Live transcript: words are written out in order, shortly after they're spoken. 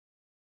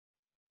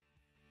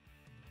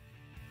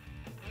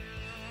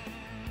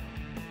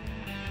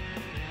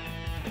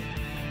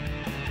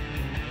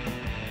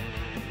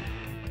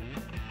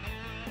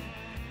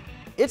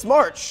It's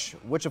March,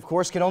 which of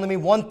course can only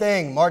mean one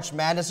thing. March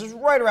Madness is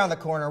right around the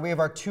corner. We have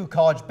our two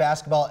college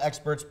basketball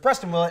experts,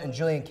 Preston, Willett, and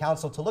Julian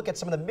Council, to look at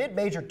some of the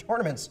mid-major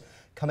tournaments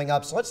coming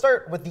up. So let's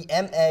start with the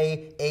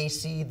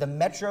MAAC, the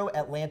Metro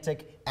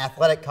Atlantic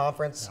Athletic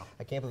Conference. Yeah.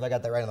 I can't believe I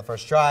got that right on the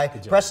first try.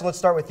 Preston, let's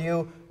start with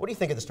you. What do you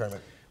think of this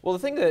tournament? Well, the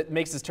thing that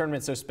makes this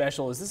tournament so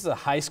special is this is a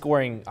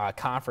high-scoring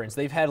conference.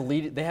 They have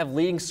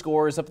leading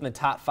scorers up in the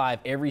top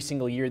 5 every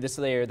single year. This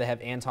year they have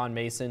Anton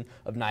Mason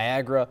of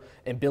Niagara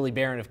and Billy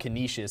Barron of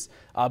Canisius.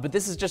 But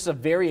this is just a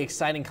very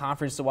exciting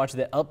conference to watch,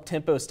 the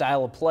up-tempo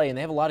style of play, and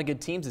they have a lot of good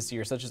teams this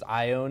year, such as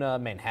Iona,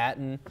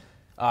 Manhattan,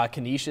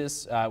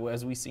 Canisius,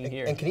 as we've seen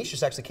here. And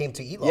Canisius actually came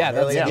to Elon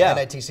early in the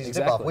NIT season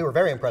tip-off. We were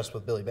very impressed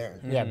with Billy Barron.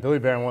 Yeah, Billy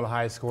Barron, one of the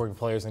highest scoring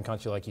players in the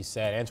country, like you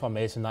said. Antoine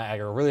Mason,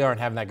 Niagara really aren't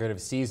having that good of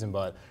a season,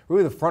 but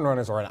really the front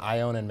runners are in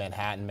Iona and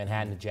Manhattan.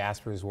 Manhattan and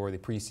Jaspers were the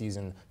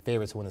preseason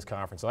favorites to win this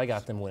conference, so I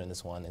got them winning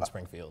this one in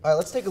Springfield. All right,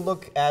 let's take a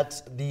look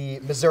at the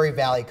Missouri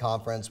Valley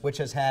Conference, which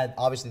has had,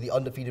 obviously, the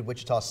undefeated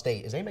Wichita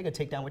State. Is anybody going to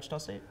take down Wichita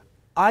State?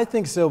 I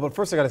think so, but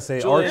first I got to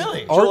say,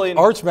 Julian,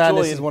 Arch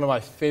Madness is one of my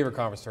favorite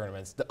conference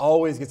tournaments. That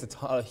always gets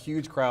a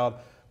huge crowd,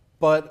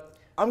 but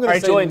I'm going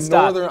to say Julian,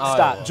 Northern Iowa.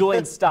 Stop.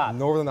 Julian, stop.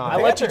 Northern Iowa.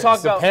 I let you talk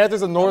about the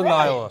Panthers of Northern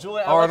Iowa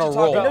Julian, are on a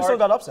roll. They're still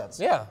got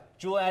upsets. Yeah.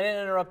 Julian, I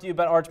didn't interrupt you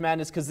about Arch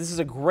Madness because this is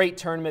a great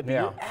tournament.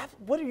 But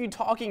what are you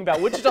talking about?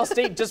 Wichita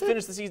State just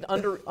finished the season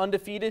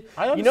undefeated.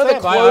 You know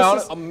the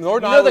closest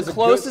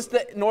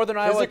that Northern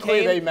Iowa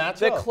came.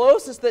 The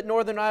closest that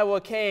Northern Iowa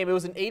came, it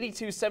was an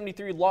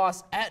 82-73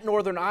 loss at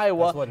Northern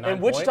Iowa,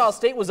 and Wichita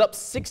State was up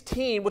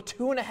 16 with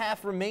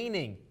 2.5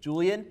 remaining.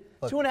 Julian.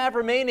 2.5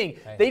 remaining.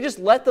 They just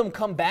let them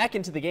come back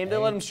into the game. They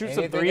let them shoot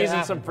some threes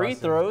and some free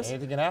throws.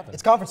 Anything can happen.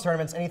 It's conference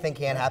tournaments. Anything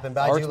can happen.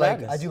 But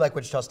I do like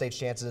Wichita State's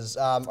chances.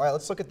 All right,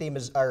 let's look at the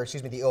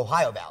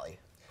Ohio Valley.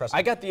 Preston.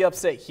 I got the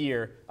upset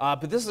here,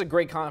 but this is a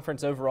great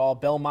conference overall.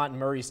 Belmont and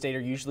Murray State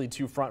are usually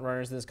two front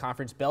runners in this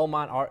conference.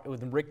 Belmont,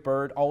 with Rick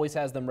Byrd, always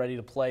has them ready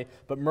to play,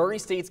 but Murray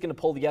State's going to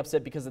pull the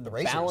upset because of the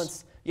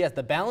balance. Yes,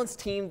 the balanced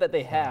team that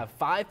they have.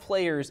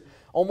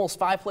 Almost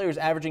five players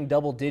averaging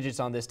double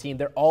digits on this team.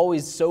 They're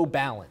always so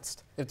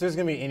balanced. If there's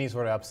going to be any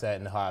sort of upset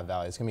in the Ohio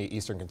Valley, it's going to be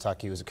Eastern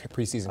Kentucky, who's a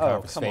preseason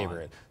conference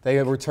favorite. They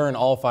have returned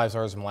all 5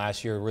 stars from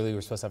last year. Really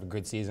were supposed to have a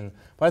good season.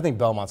 But I think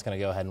Belmont's going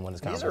to go ahead and win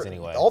this conference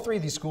anyway. All 3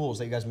 of these schools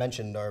that you guys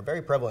mentioned are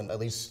very prevalent, at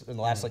least in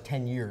the last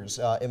 10 years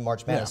in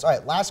March Madness. All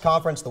right, last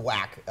conference, the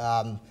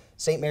WAC.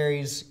 St.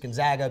 Mary's,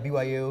 Gonzaga,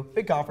 BYU.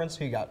 Big conference.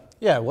 Who you got?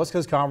 Yeah, West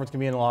Coast Conference can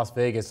be in Las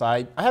Vegas.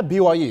 I have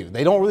BYU.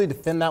 They don't really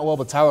defend that well,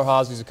 but Tyler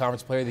Haws, who's a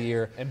Conference Player of the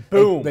Year, and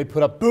boom, they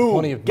put up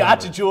plenty of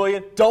Gotcha,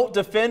 Julian. Don't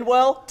defend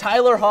well.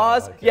 Tyler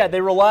Haws. Yeah,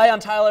 they rely on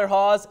Tyler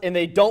Haws, and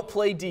they don't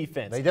play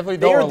defense. They definitely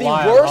don't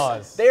rely on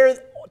Haws.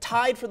 They're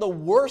tied for the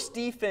worst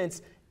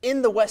defense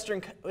in the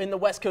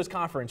West Coast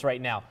Conference right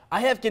now.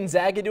 I have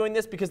Gonzaga doing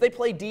this because they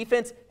play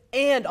defense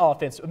and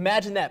offense.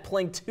 Imagine that,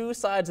 playing 2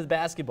 sides of the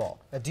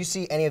basketball. Now, do you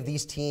see any of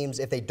these teams,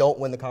 if they don't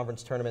win the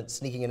conference tournament,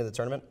 sneaking into the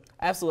tournament?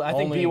 Absolutely. I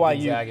think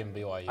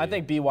BYU. I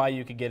think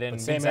BYU could get in.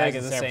 Gonzaga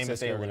is the same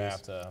if they were going to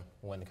have to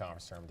win the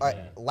conference tournament. All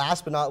right.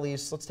 Last but not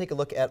least, let's take a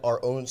look at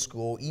our own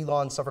school.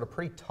 Elon suffered a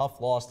pretty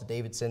tough loss to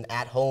Davidson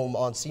at home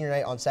on senior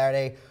night on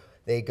Saturday.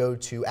 They go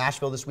to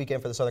Asheville this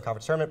weekend for the Southern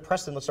Conference Tournament.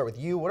 Preston, let's start with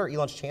you. What are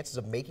Elon's chances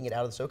of making it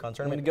out of the SoCon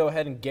tournament? I'm going to go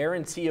ahead and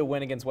guarantee a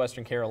win against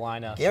Western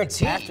Carolina.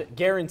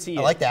 Guarantee it.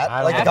 I like that.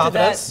 I like the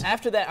confidence.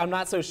 After that, I'm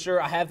not so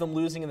sure. I have them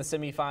losing in the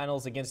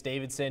semifinals against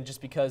Davidson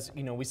just because,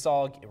 we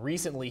saw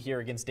recently here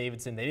against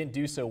Davidson, they didn't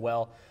do so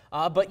well.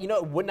 But,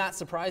 it would not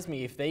surprise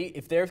me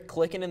if they're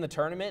clicking in the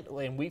tournament,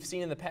 and we've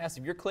seen in the past,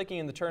 if you're clicking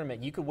in the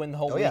tournament, you could win the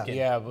whole weekend.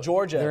 Yeah, but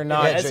Georgia. They're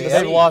not.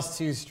 They've lost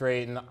 2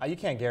 straight, and you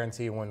can't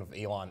guarantee a win with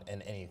Elon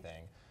in anything.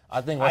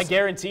 I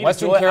guarantee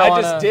Western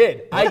Carolina.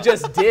 I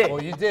just did.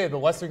 Well, you did, but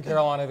Western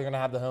Carolina, they're going to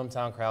have the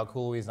hometown crowd.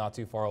 Cooley's not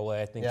too far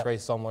away. I think Trey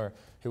Sumler,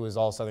 who was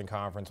all Southern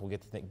Conference, will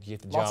get the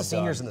job done. Lots of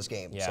seniors in this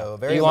game. Yeah. So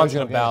very Elon's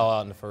going to bow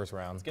out in the first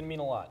round. It's going to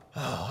mean a lot.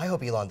 Oh, I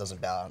hope Elon doesn't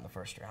bow out in the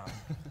first round.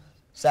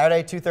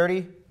 Saturday,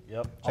 2:30?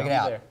 Yep. Check it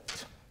out.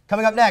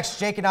 Coming up next,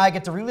 Jake and I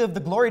get to relive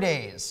the glory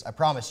days. I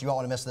promise you won't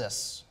want to miss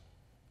this.